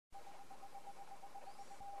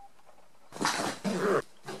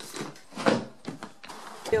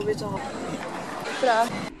Jobbigt att ha. Bra.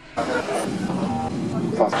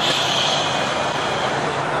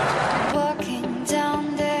 Walking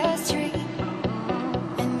down the street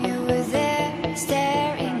and you were there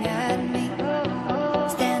staring at me,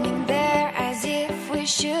 standing there as if we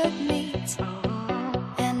should meet,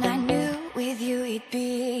 and I knew with you it'd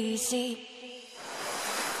be easy.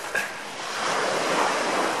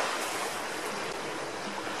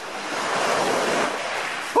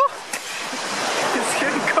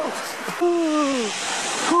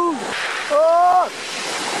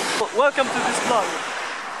 Welcome to this vlog.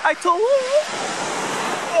 I told you.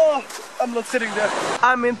 Oh, I'm not sitting there.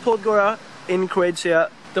 I'm in Podgora in Croatia.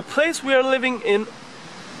 The place we are living in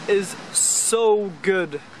is so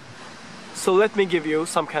good. So let me give you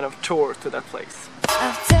some kind of tour to that place.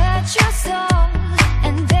 I've touched your soul,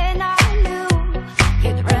 and then I knew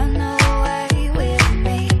you'd run away with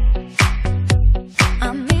me.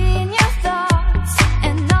 I'm in your thoughts,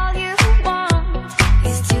 and all you want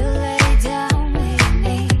is to lay down with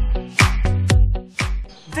me.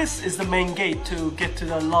 This is the main gate to get to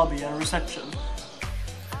the lobby and reception.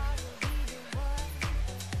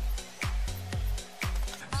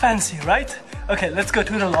 Fancy, right? Okay, let's go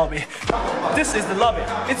to the lobby. This is the lobby.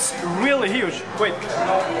 It's really huge. Wait.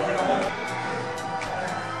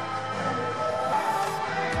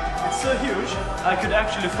 It's so huge, I could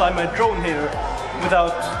actually fly my drone here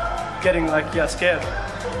without getting like, scared.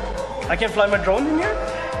 I can fly my drone in here?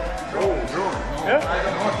 Drone. Yeah?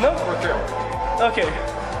 No? Hotel. Okay.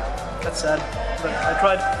 That's sad, but I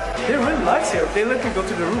tried. They're really nice here. They let me go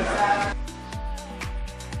to the roof.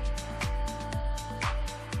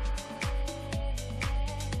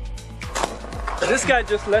 This guy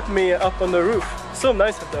just let me up on the roof. So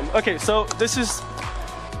nice of them. Okay, so this is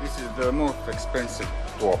the most expensive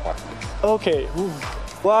tour package. okay. Ooh.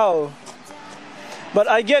 Wow. But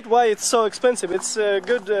I get why it's so expensive. It's a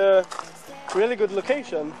good, really good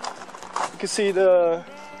location. You can see you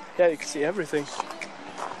can see everything.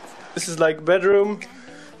 This is like bedroom.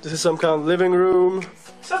 This is some kind of living room.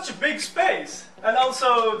 Such a big space. And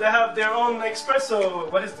also they have their own espresso.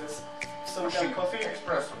 What is this? Some kind of coffee?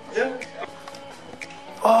 Espresso. Yeah.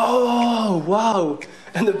 Oh, wow.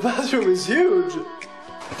 And the bathroom is huge.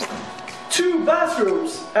 2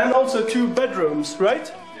 bathrooms and also 2 bedrooms, right?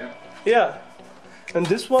 Yeah. Yeah. And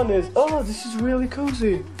this one is, this is really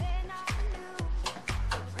cozy.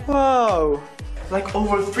 Wow. Like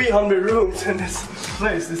over 300 rooms in this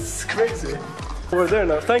place. This is crazy. Over there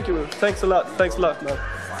now. Thank you. Thanks a lot. Thanks a lot, man.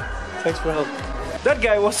 Thanks for help. That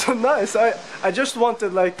guy was so nice. I just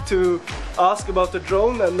wanted like to ask about the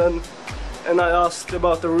drone, and I asked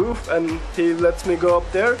about the roof, and he lets me go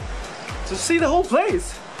up there to see the whole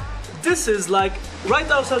place. This is like right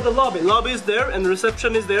outside the lobby. Lobby is there and the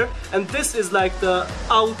reception is there, and this is like the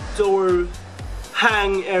outdoor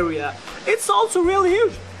hang area. It's also really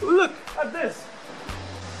huge. Look at this.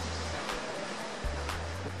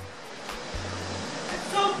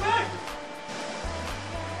 It's so big.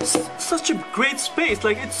 It's such a great space.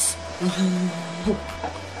 Like it's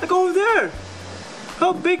like over there.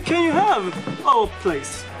 How big can you have? Oh,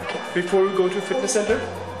 place. Before we go to fitness center,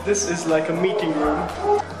 this is like a meeting room.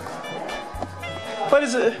 What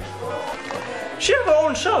is it? She has her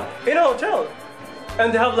own shop in a hotel.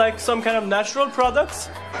 And they have like some kind of natural products.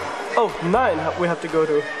 Oh, 9 we have to go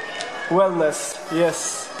to. Wellness,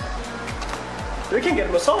 yes. We can get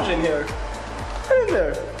a massage in here. In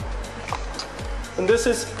there. And this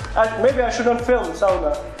is, maybe I shouldn't film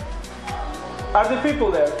sauna. Are there people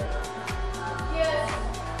there?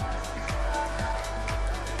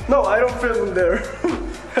 No, I don't film there.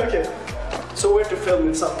 Okay. So where to film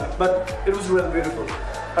in sauna, but it was really beautiful.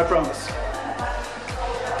 I promise.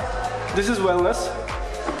 This is wellness.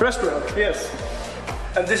 Restaurant, yes.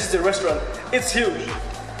 And this is the restaurant. It's huge.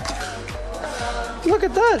 Look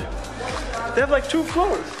at that. They have like 2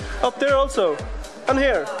 floors. Up there also. And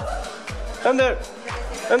here. And there.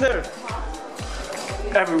 And there.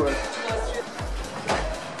 Everywhere.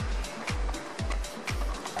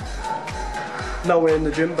 Now we're in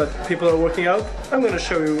the gym, but people are working out. I'm gonna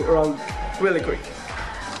show you around really quick.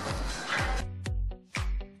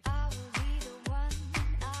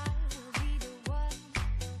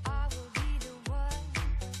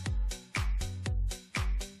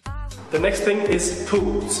 The next thing is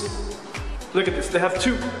pools. Look at this, they have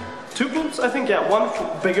two pools, I think, yeah, one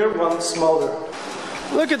bigger, one smaller.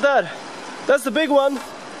 Look at that, that's the big one,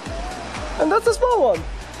 and that's the small one.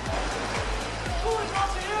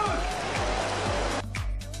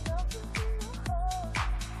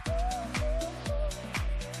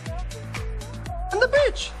 And the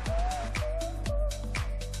beach.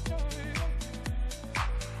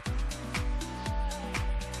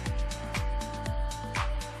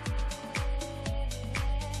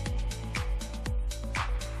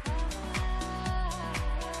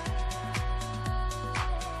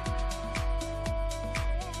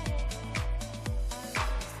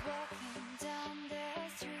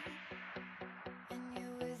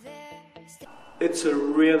 it's a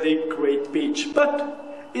really great beach,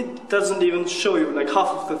 but it doesn't even show you like half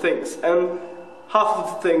of the things, and half of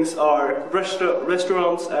the things are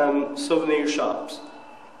restaurants and souvenir shops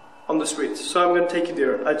on the streets. So I'm gonna take you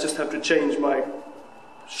there. I just have to change my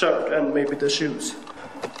shirt and maybe the shoes.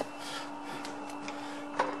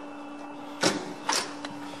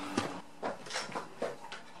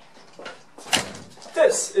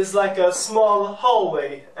 This is like a small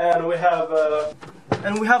hallway, and we have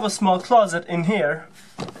a small closet in here.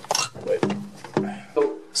 Wait.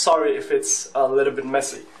 Oh, sorry if it's a little bit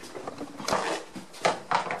messy.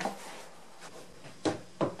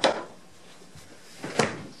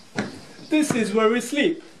 This is where we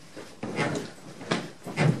sleep.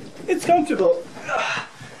 It's comfortable.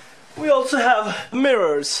 We also have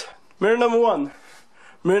mirrors. Mirror number 1,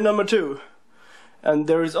 mirror number 2. And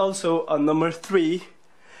there is also a number 3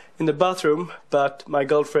 in the bathroom, but my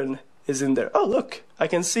girlfriend is in there. Oh, look, I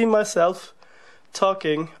can see myself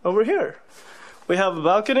talking over here. We have a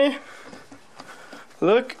balcony.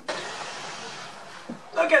 Look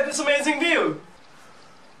at this amazing view.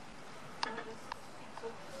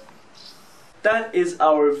 That is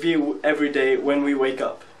our view every day when we wake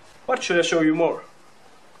up. What should I show you more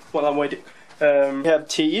while I'm waiting? We have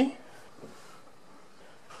tea,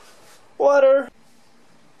 water,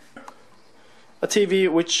 a TV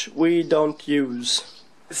which we don't use.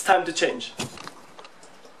 It's time to change.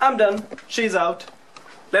 I'm done, she's out.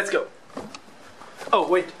 Let's go. Oh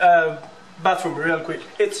wait, bathroom real quick.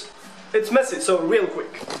 It's messy, so real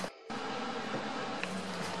quick.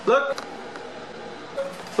 Look.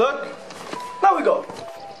 Now we go.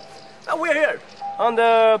 Now we're here on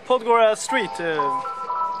the Podgora street. There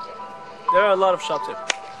are a lot of shops here.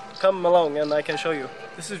 Come along and I can show you.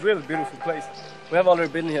 This is a really beautiful place. We have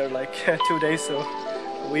already been here like 2 days, so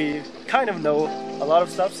we kind of know a lot of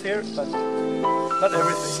stuff here, but not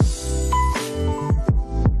everything.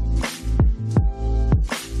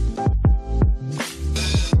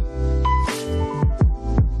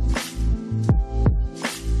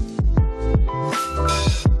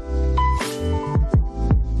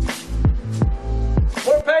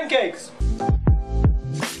 More pancakes!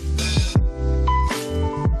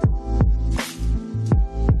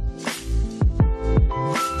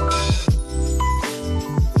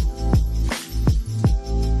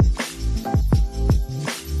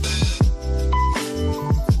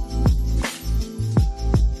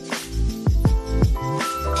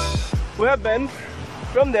 We have been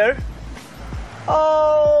from there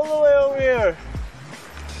all the way over here.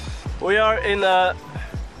 We are in a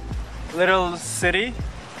little city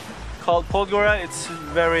called Podgora. It's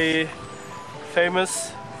very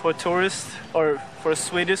famous for tourists, or for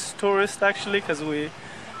Swedish tourists actually, because we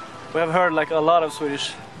have heard like a lot of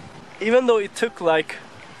Swedish. Even though it took like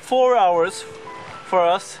 4 hours for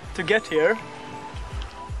us to get here,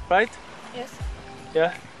 right? Yes.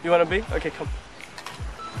 Yeah? You wanna be? Okay, come.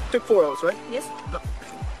 Took 4 hours, right? Yes. No.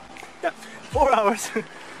 Yeah, 4 hours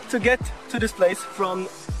to get to this place from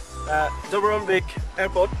Medora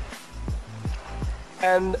airport.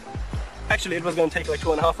 And actually it was going to take like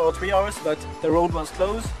 2.5 or 3 hours, but the road was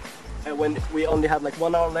closed when we only had like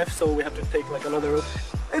 1 hour left, so we have to take like another road.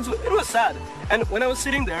 It was sad. And when I was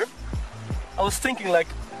sitting there, I was thinking like,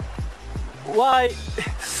 why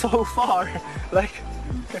so far? Like,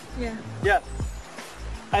 yeah.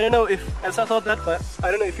 I don't know if Elsa thought that, but I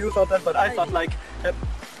don't know if you thought that, but I thought like,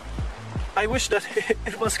 I wish that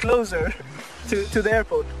it was closer to the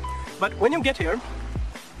airport. But when you get here,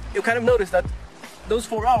 you kind of notice that those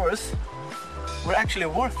 4 hours were actually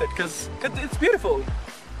worth it, because it's beautiful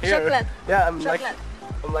here. Chocolate. Yeah, I'm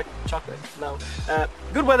like chocolate now.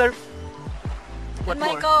 Good weather. What And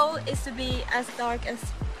my more? goal is to be as dark as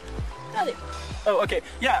Daddy. Oh, okay.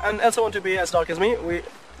 Yeah, and Elsa want to be as dark as me.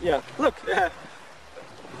 Yeah. Look.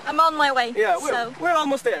 I'm on my way. Yeah, so we're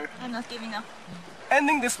almost there. I'm not giving up.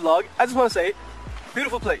 Ending this vlog, I just want to say,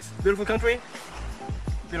 beautiful place, beautiful country,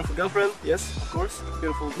 beautiful girlfriend, yes, of course,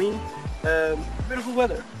 beautiful me, beautiful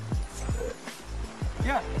weather.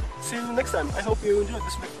 Yeah, see you next time. I hope you enjoyed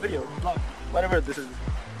this video, vlog, whatever this is.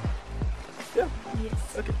 Yeah.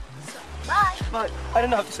 Yes. Okay. So, bye. Bye. I don't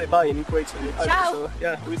know how to say bye in Croatian. Ciao. So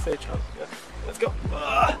yeah, we say ciao. Yeah. Let's go.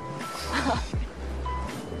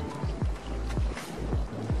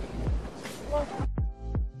 Well,